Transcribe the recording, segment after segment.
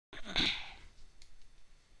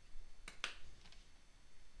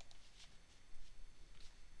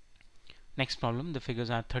Next problem, the figures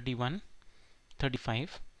are 31,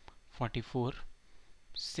 35, 44,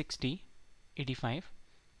 60, 85,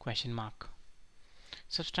 question mark.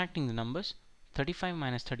 Subtracting the numbers, 35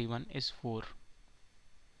 minus 31 is 4.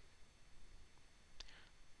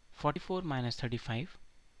 44 minus 35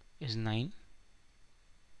 is 9.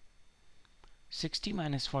 60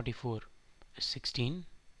 minus 44 is 16.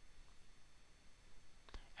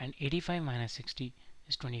 And 85 minus 60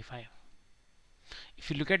 is 25. If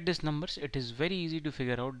you look at these numbers, it is very easy to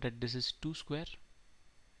figure out that this is 2 square,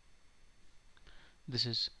 this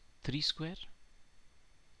is 3 square,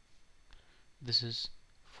 this is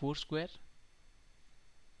 4 square,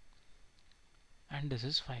 and this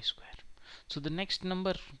is 5 square. So the next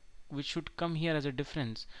number which should come here as a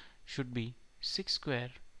difference should be 6 square,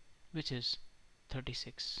 which is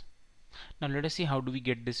 36. Now let us see how do we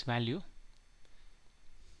get this value.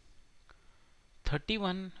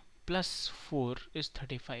 31 plus 4 is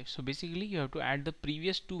 35. So basically you have to add the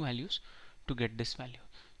previous two values to get this value.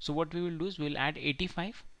 So what we will do is we will add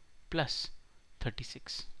 85 plus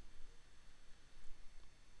 36.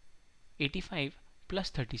 85 plus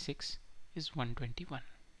 36 is 121.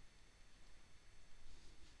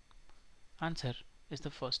 Answer is the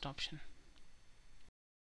first option.